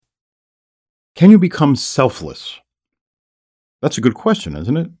Can you become selfless? That's a good question,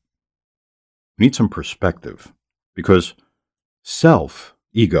 isn't it? We need some perspective because self,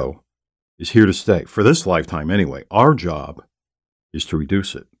 ego, is here to stay for this lifetime anyway. Our job is to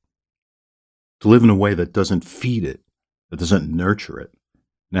reduce it, to live in a way that doesn't feed it, that doesn't nurture it.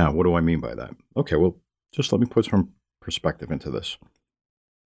 Now, what do I mean by that? Okay, well, just let me put some perspective into this.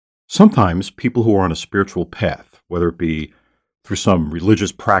 Sometimes people who are on a spiritual path, whether it be through some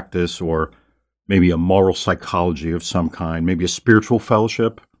religious practice or maybe a moral psychology of some kind, maybe a spiritual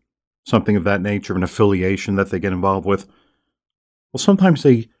fellowship, something of that nature, an affiliation that they get involved with, well, sometimes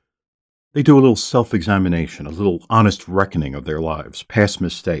they do a little self-examination, a little honest reckoning of their lives, past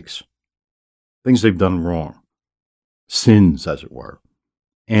mistakes, things they've done wrong, sins, as it were.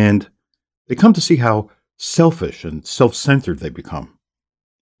 And they come to see how selfish and self-centered they become.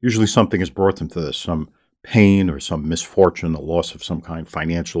 Usually something has brought them to this, some pain or some misfortune, a loss of some kind,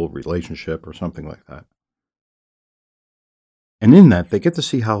 financial relationship or something like that. And in that, they get to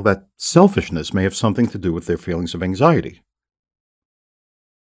see how that selfishness may have something to do with their feelings of anxiety.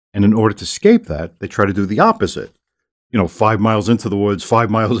 And in order to escape that, they try to do the opposite. 5 miles into the woods, 5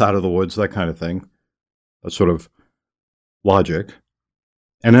 miles out of the woods, that kind of thing. That sort of logic.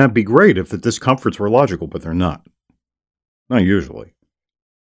 And that'd be great if the discomforts were logical, but they're not. Not usually.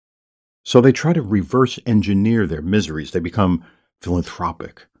 So they try to reverse engineer their miseries. They become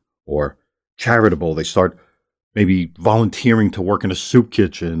philanthropic or charitable. They start maybe volunteering to work in a soup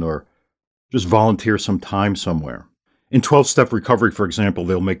kitchen or just volunteer some time somewhere. In 12-step recovery, for example,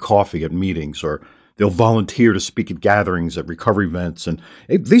 they'll make coffee at meetings or they'll volunteer to speak at gatherings at recovery events. And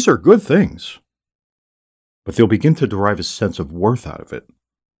these are good things. But they'll begin to derive a sense of worth out of it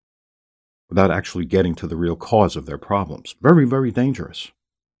without actually getting to the real cause of their problems. Very, very dangerous.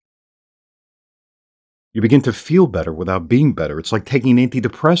 You begin to feel better without being better. It's like taking an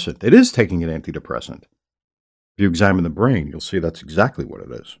antidepressant. It is taking an antidepressant. If you examine the brain, you'll see that's exactly what it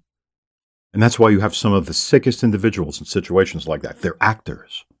is. And that's why you have some of the sickest individuals in situations like that. They're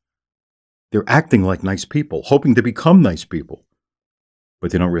actors. They're acting like nice people, hoping to become nice people,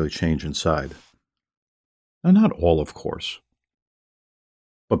 but they don't really change inside. Now, not all, of course.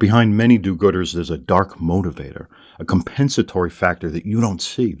 But behind many do-gooders, there's a dark motivator, a compensatory factor that you don't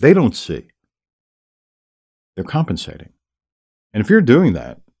see. They don't see. They're compensating. And if you're doing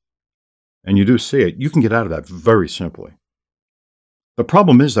that, and you do see it, you can get out of that very simply. The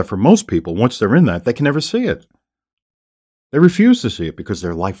problem is that for most people, once they're in that, they can never see it. They refuse to see it because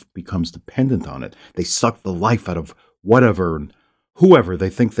their life becomes dependent on it. They suck the life out of whatever and whoever they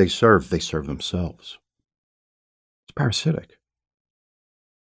think they serve themselves. It's parasitic.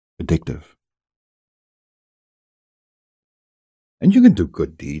 Addictive. And you can do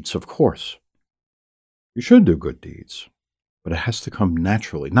good deeds, of course. You should do good deeds, but it has to come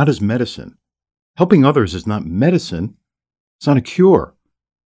naturally, not as medicine. Helping others is not medicine. It's not a cure.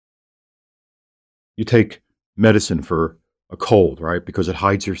 You take medicine for a cold, right? Because it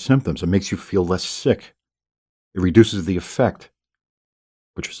hides your symptoms. It makes you feel less sick. It reduces the effect,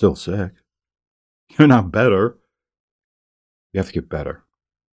 but you're still sick. You're not better. You have to get better.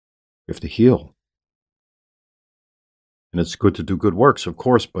 You have to heal. And it's good to do good works, of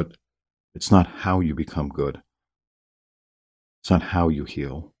course, but it's not how you become good. It's not how you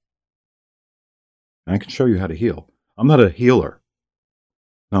heal. And I can show you how to heal. I'm not a healer.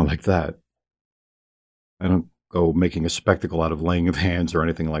 Not like that. I don't go making a spectacle out of laying of hands or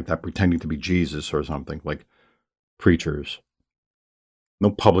anything like that, pretending to be Jesus or something, like preachers.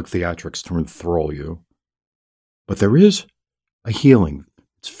 No public theatrics to enthrall you. But there is a healing.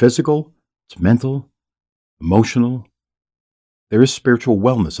 It's physical, it's mental, emotional. There is spiritual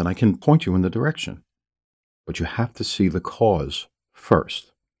wellness, and I can point you in the direction. But you have to see the cause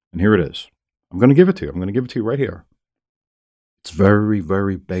first. And here it is. I'm going to give it to you. I'm going to give it to you right here. It's very,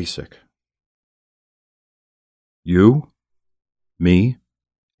 very basic. You, me,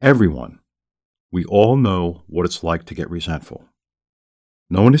 everyone, we all know what it's like to get resentful.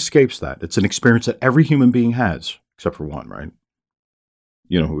 No one escapes that. It's an experience that every human being has, except for one, right?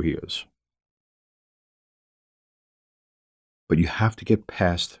 You know who he is. But you have to get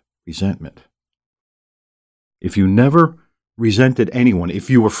past resentment. If you never resented anyone, if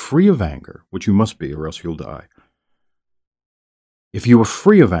you were free of anger, which you must be or else you'll die, if you were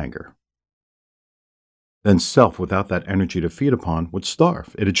free of anger, then self, without that energy to feed upon, would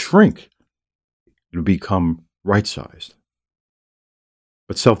starve. It'd shrink. It would become right-sized.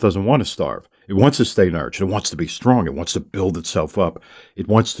 But self doesn't want to starve. It wants to stay nourished. It wants to be strong. It wants to build itself up. It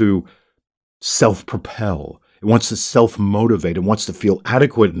wants to self-propel. It wants to self-motivate. It wants to feel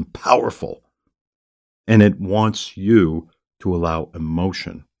adequate and powerful. And it wants you to allow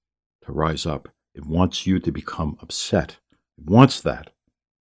emotion to rise up. It wants you to become upset. It wants that.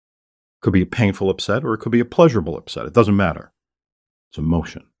 It could be a painful upset or it could be a pleasurable upset. It doesn't matter. It's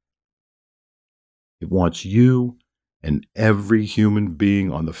emotion. It wants you and every human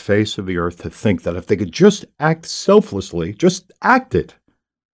being on the face of the earth to think that if they could just act selflessly, just act it,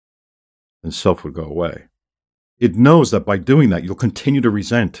 then self would go away. It knows that by doing that, you'll continue to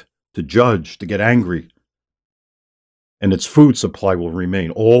resent, to judge, to get angry. And its food supply will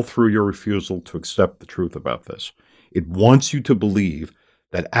remain all through your refusal to accept the truth about this. It wants you to believe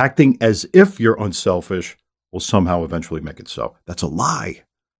that acting as if you're unselfish will somehow eventually make it so. That's a lie.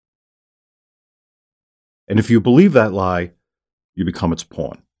 And if you believe that lie, you become its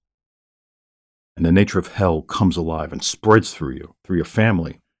pawn. And the nature of hell comes alive and spreads through you, through your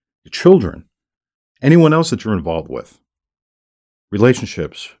family, your children, anyone else that you're involved with.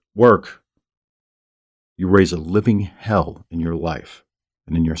 Relationships, work. You raise a living hell in your life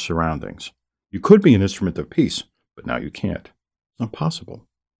and in your surroundings. You could be an instrument of peace, but now you can't. It's not possible.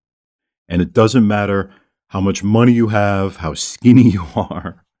 And it doesn't matter how much money you have, how skinny you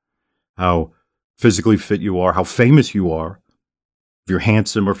are, how physically fit you are, how famous you are, if you're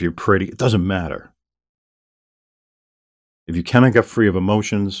handsome or if you're pretty, it doesn't matter. If you cannot get free of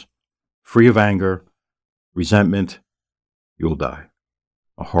emotions, free of anger, resentment, you'll die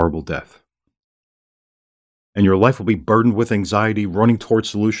a horrible death. And your life will be burdened with anxiety, running towards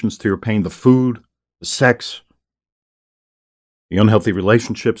solutions to your pain, the food, the sex, the unhealthy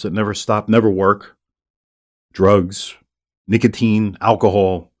relationships that never stop, never work, drugs, nicotine,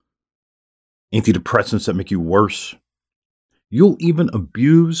 alcohol, antidepressants that make you worse. You'll even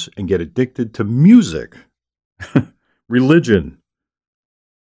abuse and get addicted to music, religion.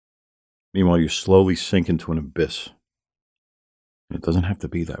 Meanwhile, you slowly sink into an abyss. And it doesn't have to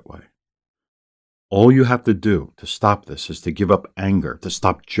be that way. All you have to do to stop this is to give up anger, to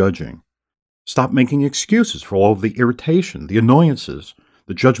stop judging, stop making excuses for all of the irritation, the annoyances,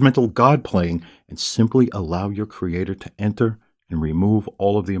 the judgmental God playing, and simply allow your Creator to enter and remove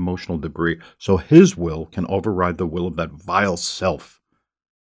all of the emotional debris so His will can override the will of that vile self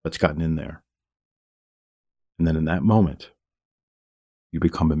that's gotten in there. And then in that moment, you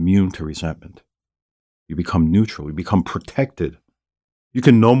become immune to resentment. You become neutral. You become protected. You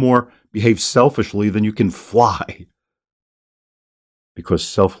can no more behave selfishly than you can fly, because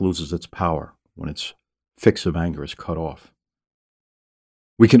self loses its power when its fix of anger is cut off.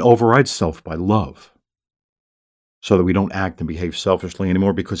 We can override self by love, so that we don't act and behave selfishly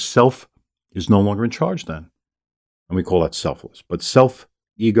anymore, because self is no longer in charge then. And we call that selfless. But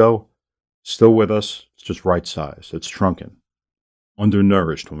self-ego, still with us, it's just right size. It's shrunken,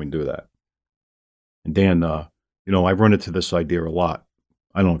 undernourished when we do that. And Dan, I run into this idea a lot.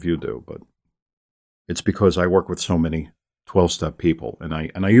 I don't know if you do, but it's because I work with so many 12-step people. And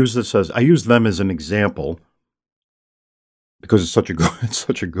I use them as an example because it's such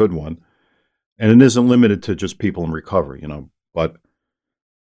a good one. And it isn't limited to just people in recovery, but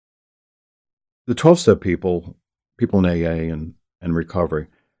the 12-step people in AA and recovery,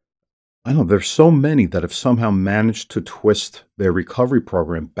 I know there's so many that have somehow managed to twist their recovery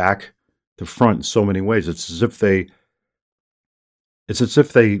program back to front in so many ways. It's as if they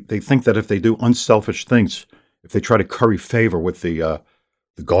think that if they do unselfish things, if they try to curry favor with the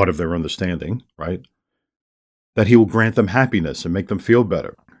God of their understanding, right, that He will grant them happiness and make them feel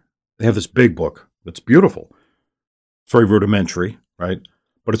better. They have this big book that's beautiful. It's very rudimentary, right?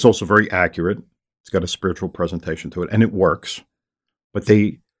 But it's also very accurate. It's got a spiritual presentation to it, and it works. But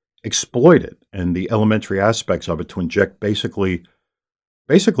they exploit it and the elementary aspects of it to inject basically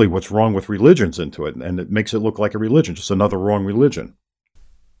what's wrong with religions into it, and it makes it look like a religion, just another wrong religion.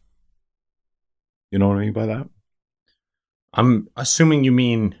 You know what I mean by that? I'm assuming you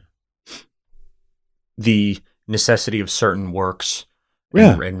mean the necessity of certain works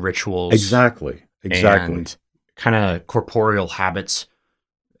and rituals. Exactly. And kind of corporeal habits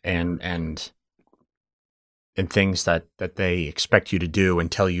and things that they expect you to do and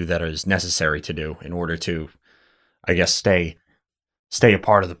tell you that is necessary to do in order to, I guess, stay a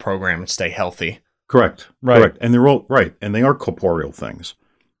part of the program and stay healthy. Correct. Right. Correct. And they're all right. And they are corporeal things.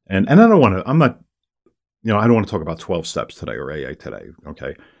 And I don't want to, I don't want to talk about 12 steps today or AA today.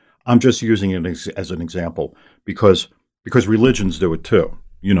 Okay. I'm just using it as an example because religions do it too.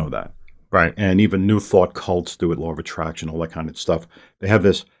 You know that. Right. And even New Thought cults do it, law of attraction, all that kind of stuff. They have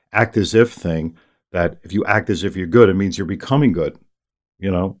this act as if thing that if you act as if you're good, it means you're becoming good,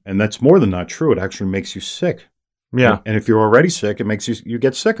 and that's more than not true. It actually makes you sick. Yeah. And if you're already sick, it makes you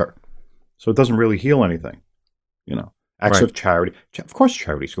get sicker. So it doesn't really heal anything, Acts of charity. Of course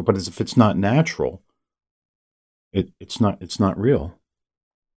charity's good, but if it's not natural, it's not real.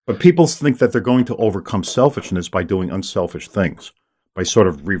 But people think that they're going to overcome selfishness by doing unselfish things, by sort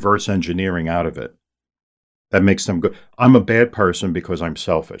of reverse engineering out of it. That makes them good. I'm a bad person because I'm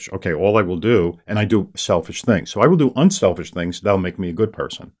selfish. Okay, all I will do, and I do selfish things. So I will do unselfish things that'll make me a good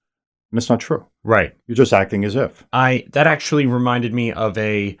person. And it's not true. Right. You're just acting as if. That actually reminded me of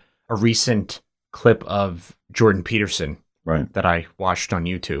a recent clip of Jordan Peterson Right. that I watched on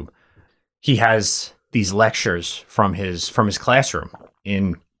YouTube. He has these lectures from his classroom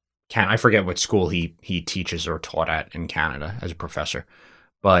in I forget what school he teaches or taught at in Canada as a professor,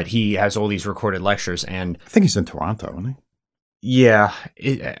 but he has all these recorded lectures. And I think he's in Toronto, isn't he? Yeah,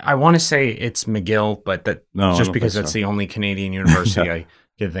 I want to say it's McGill, but just because that's so. The only Canadian university I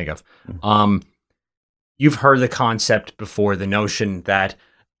can think of. You've heard the concept before, the notion that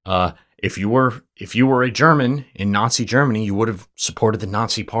if you were a German in Nazi Germany, you would have supported the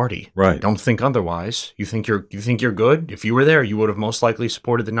Nazi Party. Right. Don't think otherwise. You think you're good. If you were there, you would have most likely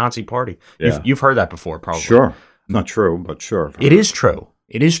supported the Nazi Party. Yeah. You've heard that before, probably. Sure. Not true, but sure. It is true.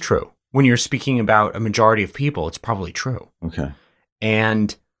 It is true. When you're speaking about a majority of people, it's probably true. Okay.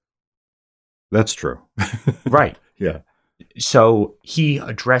 And that's true. Right. Yeah. So he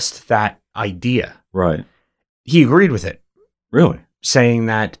addressed that idea. Right. He agreed with it. Really? Saying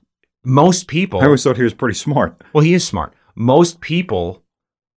that most people... I always thought he was pretty smart. Well, he is smart. Most people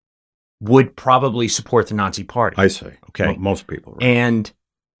would probably support the Nazi Party. I see. Okay. Most people. Right. And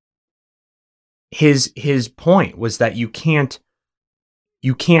his point was that you can't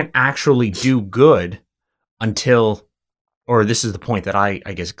actually do good until, or this is the point that I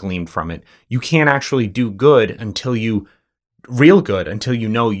guess gleaned from it, you can't actually do good until you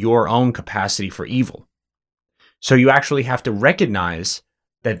know your own capacity for evil. So you actually have to recognize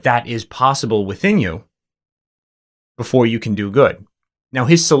that is possible within you before you can do good. Now,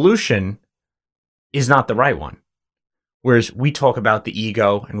 his solution is not the right one. Whereas we talk about the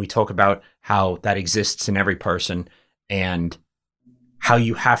ego and we talk about how that exists in every person and how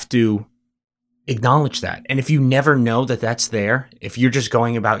you have to acknowledge that. And if you never know that that's there, if you're just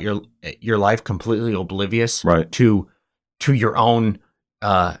going about your life completely oblivious right. to your own,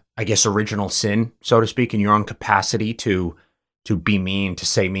 I guess, original sin, so to speak, and your own capacity to be mean, to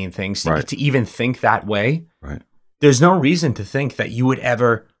say mean things, right. to even think that way, right. There's no reason to think that you would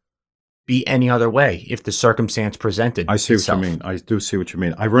ever be any other way if the circumstance presented I see itself. what you mean. I do see what you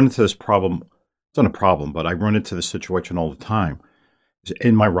mean. I run into this problem. It's not a problem, but I run into this situation all the time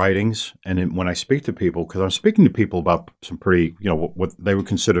in my writings and when I speak to people, because I'm speaking to people about some pretty, what they would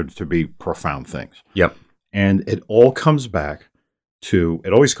consider to be profound things. Yep. And it always comes back to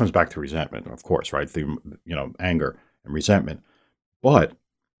resentment, of course, right? Anger and resentment. But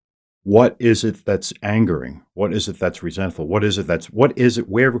what is it that's angering? What is it that's resentful? who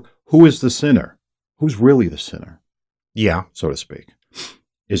is the sinner? Who's really the sinner? Yeah. So to speak.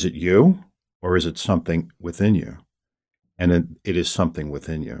 Is it you or is it something within you? And it is something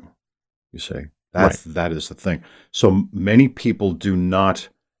within you, you see. That is the thing. So many people do not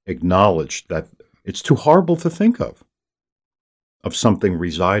acknowledge that it's too horrible to think of something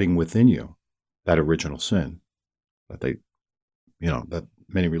residing within you, that original sin that that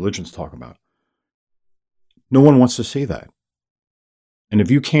many religions talk about. No one wants to see that. And if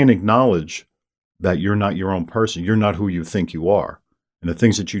you can't acknowledge that you're not your own person, you're not who you think you are, and the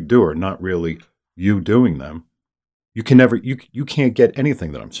things that you do are not really you doing them, you can't get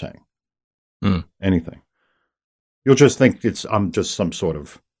anything that I'm saying. Anything. You'll just think I'm just some sort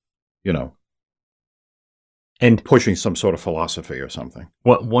of, and pushing some sort of philosophy or something.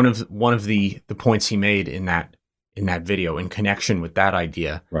 One of the points he made in that video in connection with that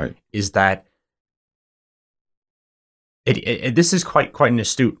idea, right, is that this is quite an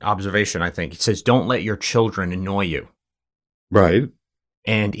astute observation, I think. It says, don't let your children annoy you. Right.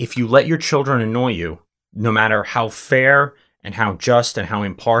 And if you let your children annoy you, no matter how fair and how just and how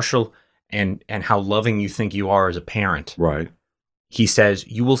impartial and how loving you think you are as a parent, right, he says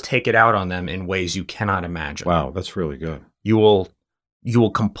you will take it out on them in ways you cannot imagine. Wow, that's really good. You will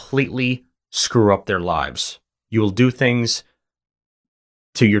completely screw up their lives. You will do things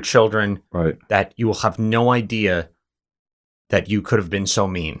to your children that you will have no idea that you could have been so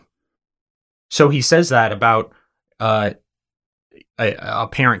mean. So he says that about a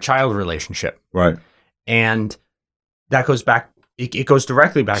parent-child relationship. Right. And that goes back, it goes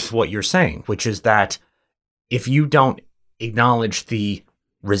directly back to what you're saying, which is that if you don't acknowledge the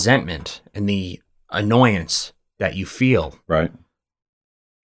resentment and the annoyance that you feel, right,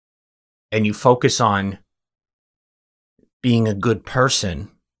 and you focus on being a good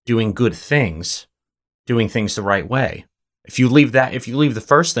person, doing good things, doing things the right way. If you leave the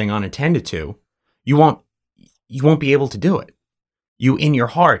first thing unattended to, you won't be able to do it. you in your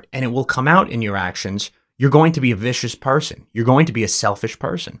heart, and it will come out in your actions, you're going to be a vicious person. You're going to be a selfish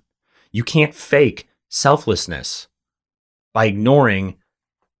person. You can't fake selflessness by ignoring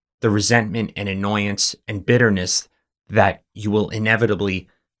the resentment and annoyance and bitterness that you will inevitably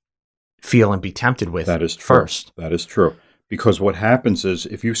feel and be tempted with. That is true. First. That is true. Because what happens is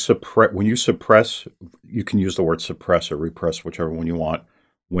if you suppress, when you suppress, you can use the word suppress or repress, whichever one you want.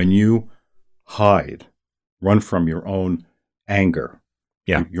 When you hide, run from your own anger,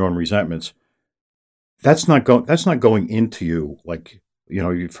 your own resentments, that's not going into you. Like,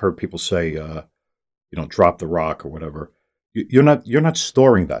 you've heard people say, drop the rock or whatever. You're not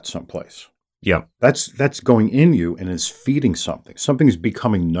storing that someplace. Yeah. That's going in you and is feeding something. Something is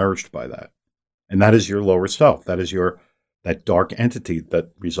becoming nourished by that. And that is your lower self. That is that dark entity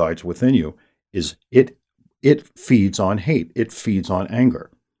that resides within you. It feeds on hate. It feeds on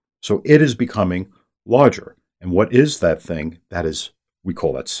anger. So it is becoming larger. And what is that thing? We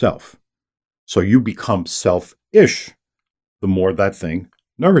call that self. So you become selfish the more that thing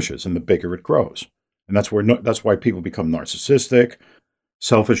nourishes and the bigger it grows. And that's why people become narcissistic,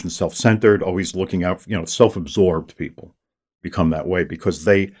 selfish and self-centered, always looking out, self-absorbed people become that way because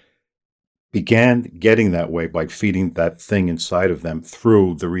they began getting that way by feeding that thing inside of them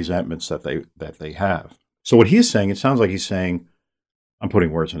through the resentments that they have. So what he's saying, it sounds like he's saying, I'm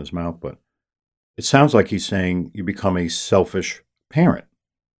putting words in his mouth, but it sounds like he's saying you become a selfish parent.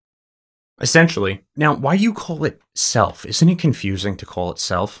 Essentially. Now, why do you call it self? Isn't it confusing to call it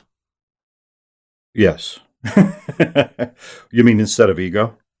self? Yes. You mean instead of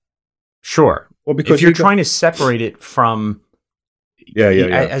ego? Sure. Well, because if you're trying to separate it from, yeah.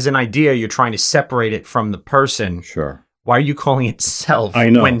 As an idea, you're trying to separate it from the person. Sure. Why are you calling it self? I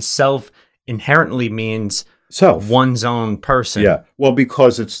know. When self inherently means self, one's own person. Yeah. Well,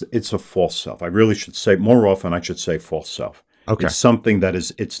 because it's a false self. I really should say more often. I should say false self. Okay. It's something that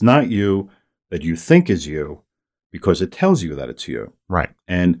it's not you that you think is you, because it tells you that it's you. Right.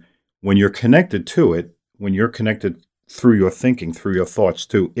 And when you're connected to it, when you're connected through your thinking, through your thoughts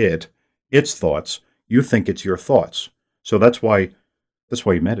to its thoughts, you think it's your thoughts. So that's why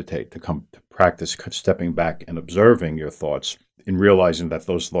you meditate, to come to practice stepping back and observing your thoughts and realizing that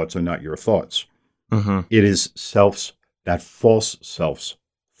those thoughts are not your thoughts. Mm-hmm. It is that false self's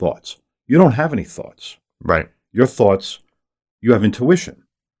thoughts. You don't have any thoughts. Right. Your thoughts, you have intuition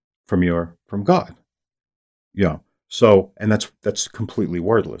from God. Yeah. So, and that's completely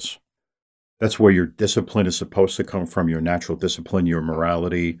wordless. That's where your discipline is supposed to come from, your natural discipline, your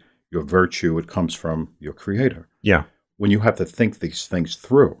morality, your virtue. It comes from your Creator. Yeah. When you have to think these things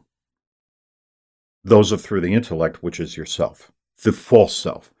through, those are through the intellect, which is yourself, the false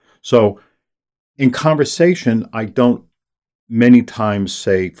self. So in conversation, I don't many times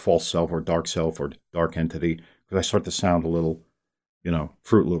say false self or dark entity, because I start to sound a little,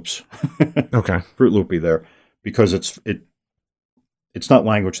 Fruit Loops. Okay. Fruit Loopy there, because it's not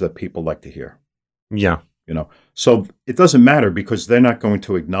language that people like to hear. Yeah. So it doesn't matter, because they're not going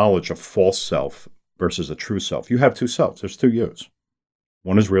to acknowledge a false self versus a true self. You have two selves. There's two yous.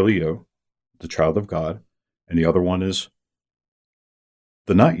 One is really you, the child of God, and the other one is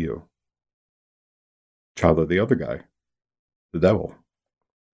the not you, child of the other guy, the devil.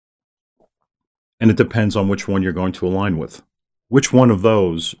 And it depends on which one you're going to align with. Which one of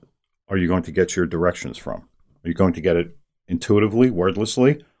those are you going to get your directions from? Are you going to get it intuitively,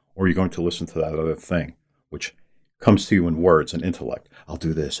 wordlessly, or are you going to listen to that other thing, which comes to you in words and intellect? I'll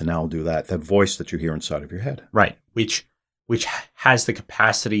do this and I'll do that. That voice that you hear inside of your head. Right. Which has the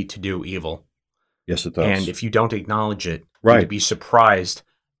capacity to do evil. Yes, it does. And if you don't acknowledge it, right, you'd be surprised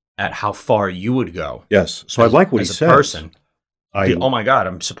at how far you would go. Yes. So I like what he says. Person. Oh my God,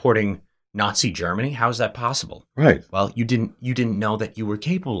 I'm supporting Nazi Germany. How is that possible? Right. Well, you didn't know that you were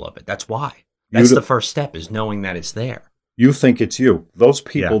capable of it. That's why. That's the first step, is knowing that it's there. You think it's you. Those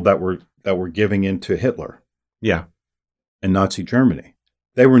people that were giving in to Hitler. Yeah. And Nazi Germany.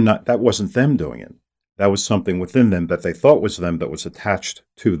 That wasn't them doing it. That was something within them that they thought was them that was attached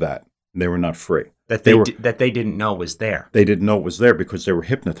to that. And they were not free. That they didn't know was there. They didn't know it was there because they were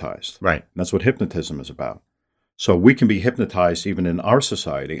hypnotized. Right. And that's what hypnotism is about. So we can be hypnotized even in our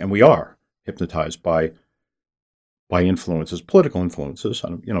society, and we are hypnotized by influences, political influences.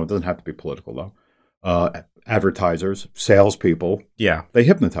 It doesn't have to be political though. Advertisers, salespeople. Yeah. They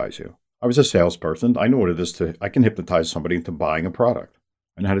hypnotize you. I was a salesperson. I know what it is I can hypnotize somebody into buying a product.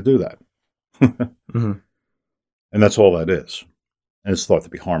 I know how to do that. Mm-hmm. And that's all that is. And it's thought to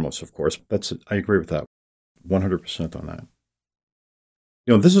be harmless, of course. I agree with that 100% on that.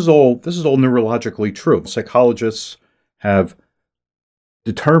 This is all neurologically true. Psychologists have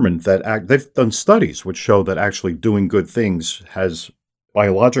determined that they've done studies which show that actually doing good things has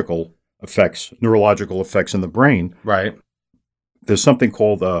biological effects, neurological effects in the brain. Right. There's something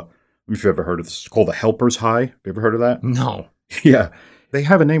called, I don't know if you've ever heard of this, it's called a helper's high. Have you ever heard of that? No. Yeah. They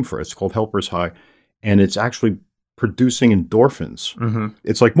have a name for it. It's called helper's high. And it's actually producing endorphins. Mm-hmm.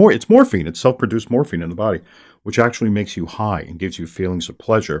 It's morphine. It's self-produced morphine in the body, which actually makes you high and gives you feelings of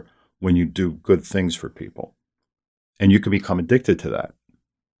pleasure when you do good things for people. And you can become addicted to that.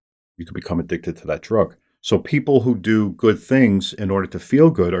 You can become addicted to that drug. So people who do good things in order to feel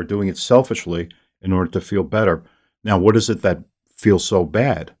good are doing it selfishly in order to feel better. Now, what is it that feels so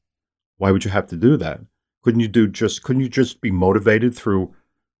bad? Why would you have to do that? Couldn't you just be motivated through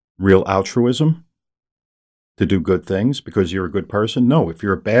real altruism to do good things because you're a good person? No, if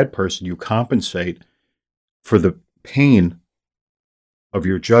you're a bad person, you compensate for the pain of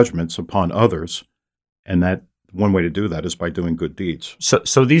your judgments upon others, and that one way to do that is by doing good deeds.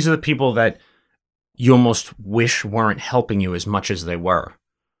 So these are the people that you almost wish weren't helping you as much as they were,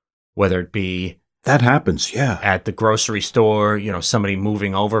 whether it be that happens, yeah, at the grocery store, somebody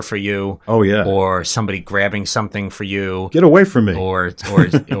moving over for you, oh yeah, or somebody grabbing something for you, get away from me, or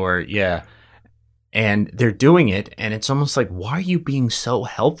yeah, and they're doing it, and it's almost like, why are you being so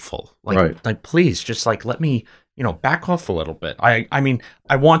helpful? Like please, just like let me, back off a little bit. I mean,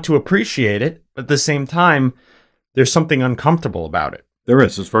 I want to appreciate it, but at the same time, there's something uncomfortable about it. There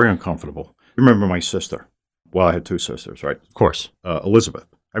is. It's very uncomfortable. Remember my sister? Well, I had two sisters, right? Of course. Elizabeth.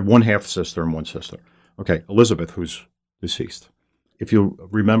 I have one half sister and one sister. Okay, Elizabeth, who's deceased. If you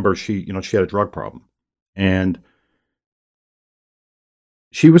remember, she had a drug problem. And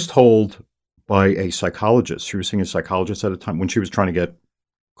she was told by a psychologist, she was seeing a psychologist at a time when she was trying to get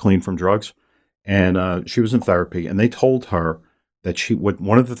clean from drugs. And she was in therapy, and they told her that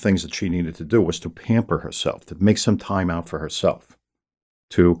one of the things that she needed to do was to pamper herself, to make some time out for herself,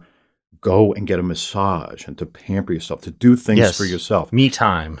 to go and get a massage and to pamper yourself, to do things for yourself. Me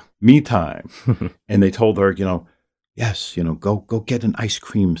time. And they told her, yes, go get an ice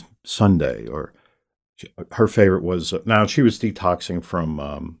cream sundae. Or her favorite was, now she was detoxing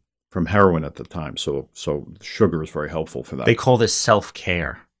from heroin at the time. So sugar is very helpful for that. They call this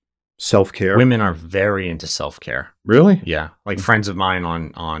self-care. Self-care? Women are very into self-care. Really? Yeah. Like friends of mine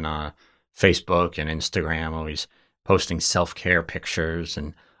on Facebook and Instagram always posting self-care pictures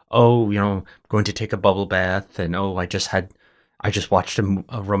and, going to take a bubble bath, and I just watched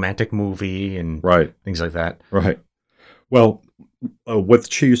a romantic movie and things like that. Right. Well,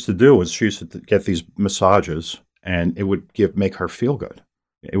 what she used to do is she used to get these massages, and it would make her feel good.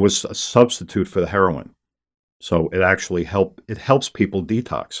 It was a substitute for the heroin. So it actually helps people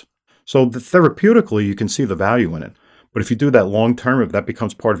detox. So therapeutically, you can see the value in it. But if you do that long term, if that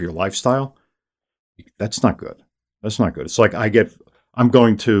becomes part of your lifestyle, that's not good. That's not good. It's like I'm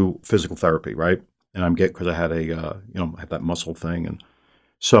going to physical therapy, right? And because I had I had that muscle thing. And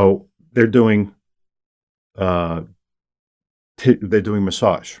so they're doing massage.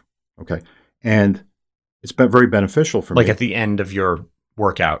 Okay. And it's been very beneficial for me. Like at the end of your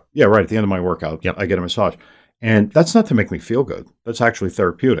workout. Yeah, right. At the end of my workout, I get a massage. And that's not to make me feel good. That's actually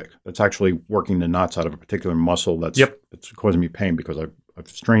therapeutic. That's actually working the knots out of a particular muscle that's causing me pain because I've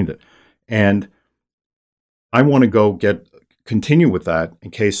strained it. And I want to continue with that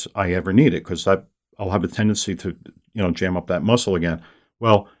in case I ever need it, because I'll have a tendency to, jam up that muscle again.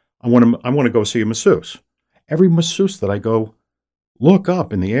 Well, I want to go see a masseuse. Every masseuse that I go look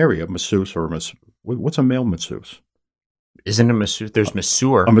up in the area, masseuse or what's a male masseuse? Isn't a masseuse? There's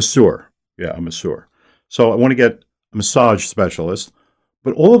masseur. A masseur. Yeah, a masseur. So I want to get a massage specialist,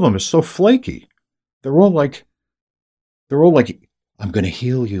 but all of them are so flaky. They're all like, I'm going to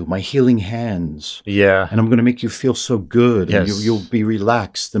heal you, my healing hands. Yeah. And I'm going to make you feel so good. Yes. And you'll be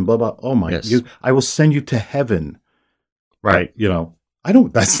relaxed and blah, blah. Oh my, yes. I will send you to heaven. Right.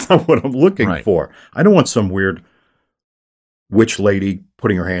 That's not what I'm looking for. I don't want some weird witch lady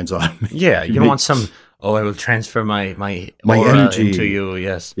putting her hands on me. Yeah. You don't want some, I will transfer my aura energy into you.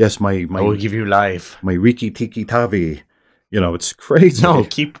 Yes. Yes. I will give you life. My Riki Tiki Tavi. It's crazy. No,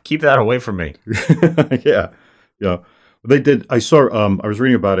 keep that away from me. Yeah. Yeah. They did. I saw. I was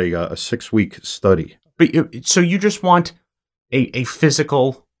reading about a 6-week study. But so you just want a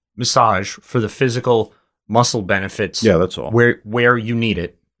physical massage for the physical muscle benefits. Yeah, that's all. Where you need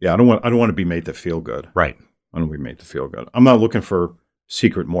it. Yeah, I don't want to be made to feel good. Right. I don't want to be made to feel good. I'm not looking for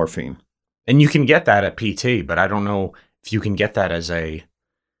secret morphine. And you can get that at PT, but I don't know if you can get that as as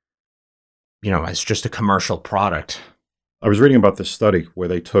just a commercial product. I was reading about this study where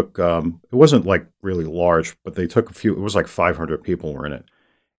they took, it wasn't like really large, but they took it was like 500 people were in it.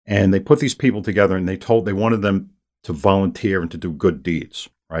 And they put these people together and they wanted them to volunteer and to do good deeds,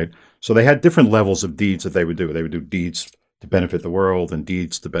 right? So they had different levels of deeds that they would do. They would do deeds to benefit the world and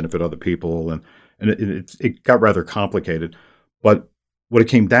deeds to benefit other people, and it got rather complicated. But what it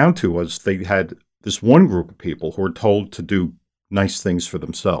came down to was they had this one group of people who were told to do nice things for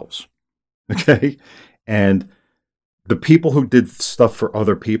themselves, okay? And the people who did stuff for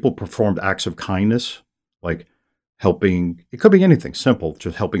other people performed acts of kindness, like helping, it could be anything simple,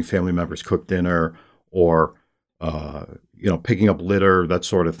 just helping family members cook dinner or, picking up litter, that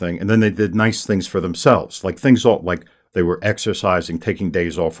sort of thing. And then they did nice things for themselves, like things like they were exercising, taking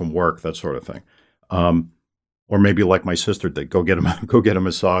days off from work, that sort of thing. Or maybe like my sister did, go get a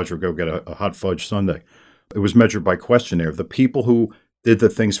massage or go get a hot fudge sundae. It was measured by questionnaire. The people who did the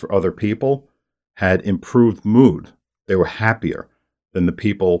things for other people had improved mood. They were happier than the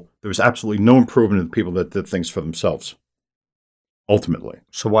people. There was absolutely no improvement in the people that did things for themselves, ultimately.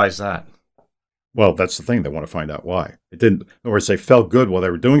 So why is that? Well, that's the thing. They want to find out why. It didn't, in other words, they felt good while they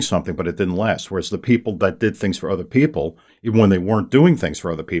were doing something, but it didn't last. Whereas the people that did things for other people, even when they weren't doing things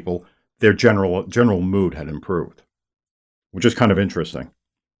for other people, their general mood had improved, which is kind of interesting.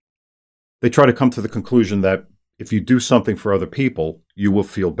 They try to come to the conclusion that if you do something for other people, you will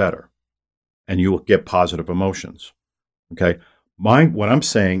feel better and you will get positive emotions. Okay? What I'm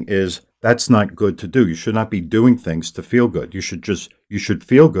saying is that's not good to do. You should not be doing things to feel good. You should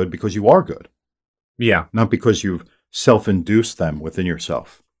feel good because you are good. Yeah. Not because you've self-induced them within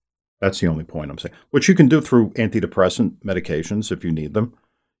yourself. That's the only point I'm saying. Which you can do through antidepressant medications if you need them.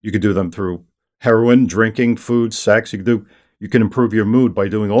 You could do them through heroin, drinking, food, sex. You can improve your mood by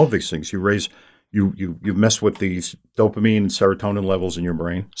doing all of these things. You mess with these dopamine and serotonin levels in your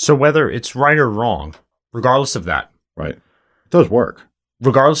brain. So whether it's right or wrong, regardless of that. Right. It does work.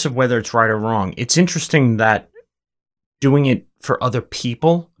 Regardless of whether it's right or wrong, it's interesting that doing it for other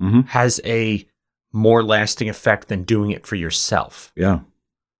people has a more lasting effect than doing it for yourself. Yeah.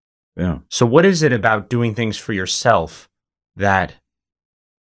 Yeah. So what is it about doing things for yourself that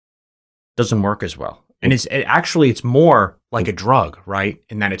doesn't work as well? And it's more like a drug, right?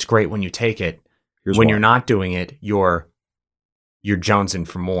 In that it's great when you take it. When you're not doing it, you're jonesing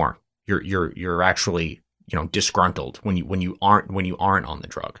for more. You're actually, disgruntled when you aren't on the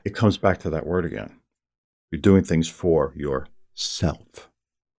drug. It comes back to that word again. You're doing things for yourself.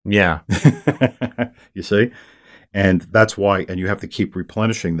 Yeah. You see? And that's why, and you have to keep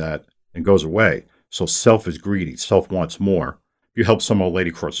replenishing that and it goes away. So self is greedy. Self wants more. If you help some old lady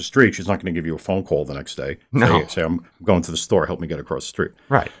cross the street, she's not going to give you a phone call the next day. No. Say, I'm going to the store, help me get across the street.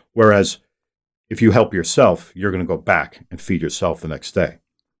 Right. Whereas if you help yourself, you're going to go back and feed yourself the next day.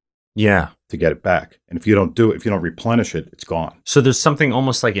 Yeah. To get it back. And if you don't do it, if you don't replenish it, it's gone. So there's something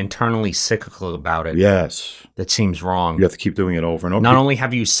almost like internally cyclical about it. Yes. That seems wrong. You have to keep doing it over and over. Not only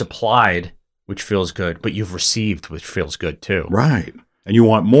have you supplied, which feels good, but you've received, which feels good too. Right. And you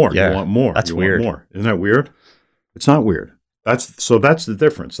want more. Yeah. You want more. That's you weird. Want more. Isn't that weird? It's not weird. That's the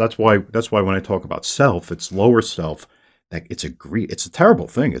difference. That's why when I talk about self, it's lower self. That it's a terrible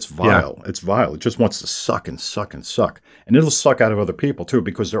thing. It's vile. Yeah. It's vile. It just wants to suck and suck and suck. And it'll suck out of other people too,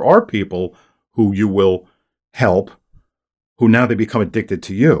 because there are people who you will help who now they become addicted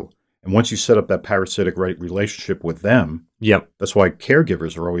to you. And once you set up that parasitic relationship with them, that's why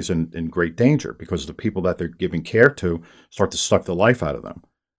caregivers are always in great danger, because the people that they're giving care to start to suck the life out of them.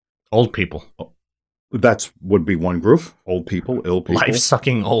 Old people. Would be one group. Old people, ill people.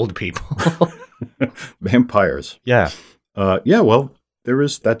 Life-sucking old people. Vampires. Yeah. Well,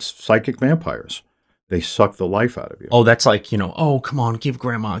 that's psychic vampires. They suck the life out of you. Oh, that's like, oh, come on, give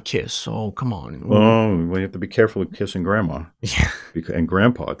grandma a kiss. Oh, come on. Oh, well, you have to be careful of kissing grandma. Yeah. And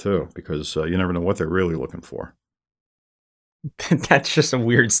grandpa, too, because you never know what they're really looking for. That's just a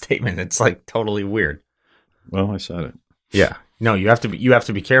weird statement. It's like totally weird. Well, I said it. Yeah. No, you have to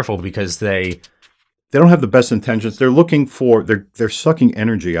be careful because they don't have the best intentions. They're looking for, they're sucking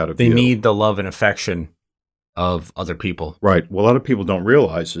energy out of you. They need the love and affection of other people. Right. What a lot of people don't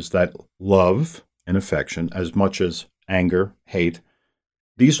realize is that love and affection, as much as anger, hate,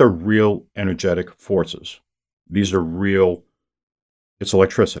 these are real energetic forces. These are real, it's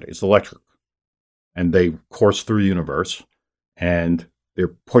electricity, it's electric. And they course through the universe, and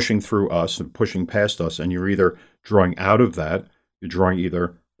they're pushing through us and pushing past us, and you're either drawing out of that, you're drawing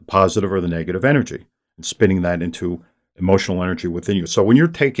either the positive or the negative energy, and spinning that into emotional energy within you. So when you're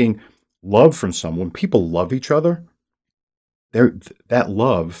taking love from someone, people love each other, that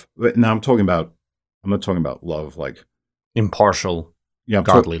love, now I'm not talking about love like impartial,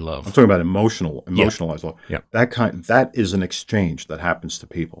 godly love. I'm talking about emotionalized love. Yeah. That is an exchange that happens to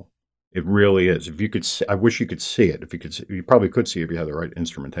people. It really is. If you could see, I wish you could see it. You probably could see if you had the right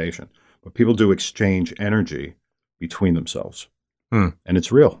instrumentation. But people do exchange energy between themselves. Hmm. And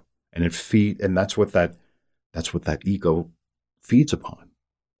it's real. And and that's what that ego feeds upon.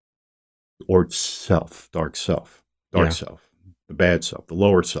 Or self, dark self, self, the bad self, the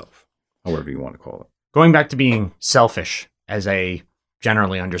lower self, however you want to call it. Going back to being selfish as a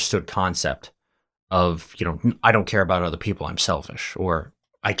generally understood concept of, I don't care about other people, I'm selfish, or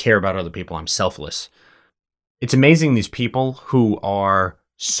I care about other people, I'm selfless. It's amazing these people who are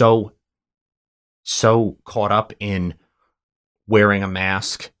so caught up in wearing a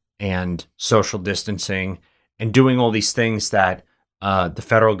mask and social distancing and doing all these things that the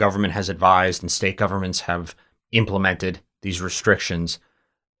federal government has advised and state governments have implemented these restrictions.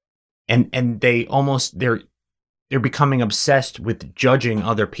 And they're becoming obsessed with judging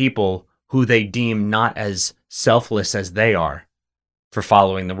other people who they deem not as selfless as they are for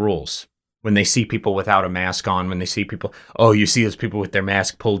following the rules. When they see people without a mask on, when they see people, you see those people with their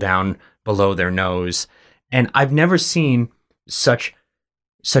mask pulled down below their nose. And I've never seen such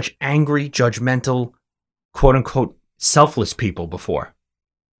angry, judgmental, quote unquote, selfless people before.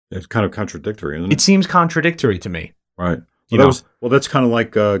 It's kind of contradictory, isn't it? It seems contradictory to me. Right. That's kind of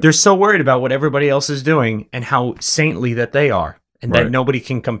like... they're so worried about what everybody else is doing and how saintly that they are, and that nobody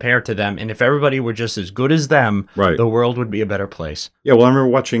can compare to them. And if everybody were just as good as them, the world would be a better place. Yeah, well, I remember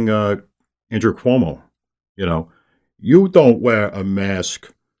watching Andrew Cuomo. You don't wear a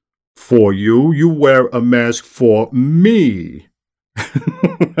mask for you. You wear a mask for me.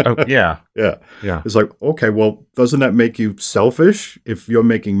 Yeah. It's like, okay, well, doesn't that make you selfish if you're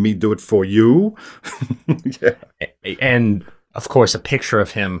making me do it for you? Yeah. And of course, a picture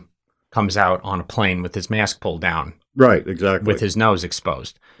of him comes out on a plane with his mask pulled down. Right, exactly. With his nose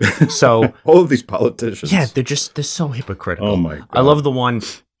exposed. So all of these politicians. Yeah, they're so hypocritical. Oh my God. I love the one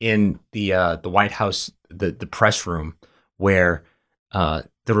in the White House, the press room, where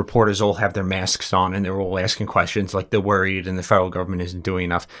the reporters all have their masks on and they're all asking questions like they're worried and the federal government isn't doing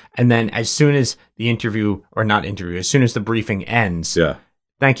enough. And then as soon as the as soon as the briefing ends,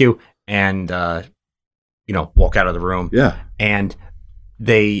 thank you, and walk out of the room. Yeah. And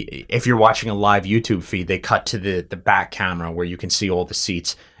if you're watching a live YouTube feed, they cut to the back camera where you can see all the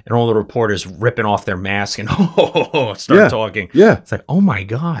seats and all the reporters ripping off their mask and start talking. Yeah. It's like, oh my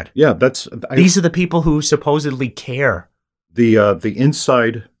God. Yeah, these are the people who supposedly care. The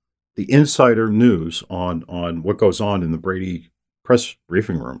insider news on what goes on in the Brady press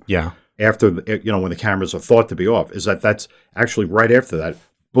briefing room. Yeah. After when the cameras are thought to be off, that's actually right after that.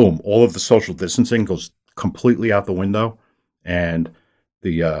 Boom! All of the social distancing goes completely out the window, and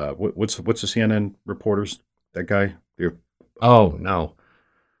the what's the CNN reporters? That guy? Oh no!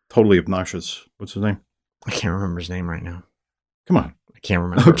 Totally obnoxious. What's his name? I can't remember his name right now. Come on. I can't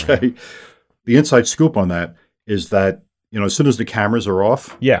remember. Okay. Right, the inside scoop on that is that. As soon as the cameras are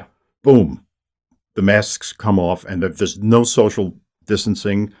off, boom, the masks come off, and there's no social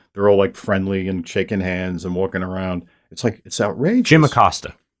distancing. They're all like friendly and shaking hands and walking around. It's like, it's outrageous. Jim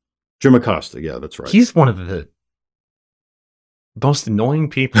Acosta, yeah, that's right. He's one of the most annoying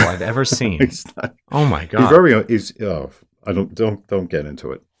people I've ever seen. Oh my God. I don't get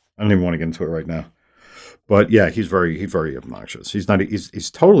into it. I don't even want to get into it right now. But yeah, he's very obnoxious. He's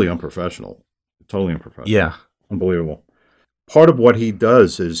totally unprofessional. Totally unprofessional. Yeah. Unbelievable. Part of what he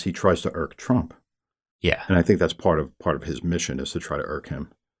does is he tries to irk Trump. Yeah. And I think that's part of his mission is to try to irk him.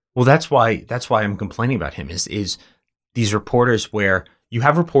 Well, that's why I'm complaining about him is these reporters where you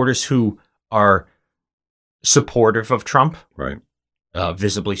have reporters who are supportive of Trump. Right.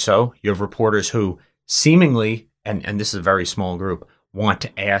 Visibly so. You have reporters who seemingly, and this is a very small group, want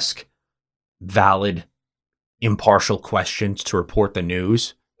to ask valid, impartial questions to report the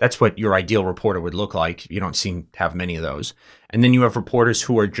news. That's what your ideal reporter would look like. You don't seem to have many of those. And then you have reporters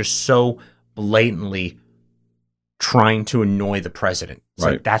who are just so blatantly trying to annoy the president. It's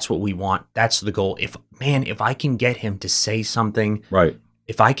like, that's what we want. That's the goal. If I can get him to say something,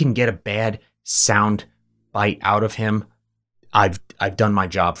 if I can get a bad sound bite out of him, I've done my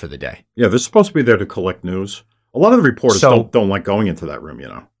job for the day. Yeah, they're supposed to be there to collect news. A lot of the reporters don't like going into that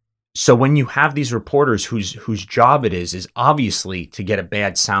room, So when you have these reporters whose job it is obviously to get a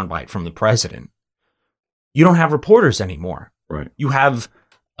bad soundbite from the president, you don't have reporters anymore. Right. You have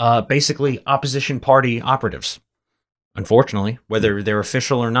basically opposition party operatives. Unfortunately, whether they're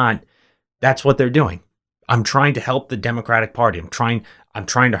official or not, that's what they're doing. I'm trying to help the Democratic Party. I'm trying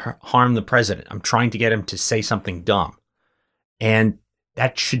to harm the president. I'm trying to get him to say something dumb. And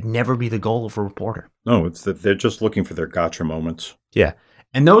that should never be the goal of a reporter. No, it's that they're just looking for their gotcha moments. Yeah.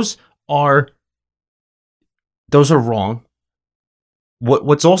 And those are wrong.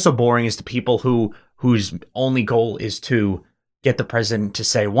 What's also boring is the people whose only goal is to get the president to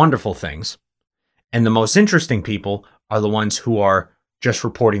say wonderful things. And the most interesting people are the ones who are just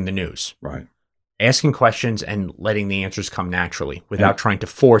reporting the news, Right. asking questions and letting the answers come naturally without trying to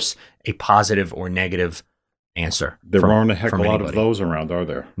force a positive or negative answer. There aren't a heck of a lot of those around, are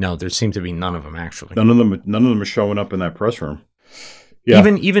there? No, there seem to be none of them, actually. None of them are showing up in that press room. Yeah.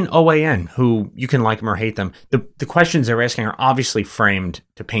 Even OAN, who you can like them or hate them, the questions they're asking are obviously framed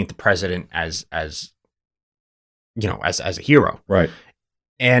to paint the president as a hero. Right.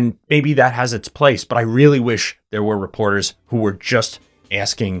 And maybe that has its place, but I really wish there were reporters who were just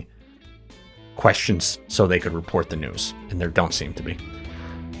asking questions so they could report the news, and there don't seem to be.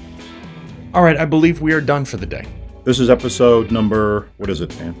 All right, I believe we are done for the day. This is episode number, what is it,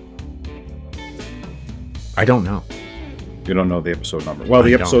 Dan? I don't know. You don't know the episode number. Well,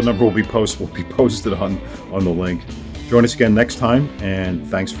 the episode number will be posted on the link. Join us again next time, and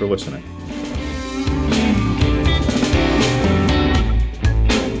thanks for listening.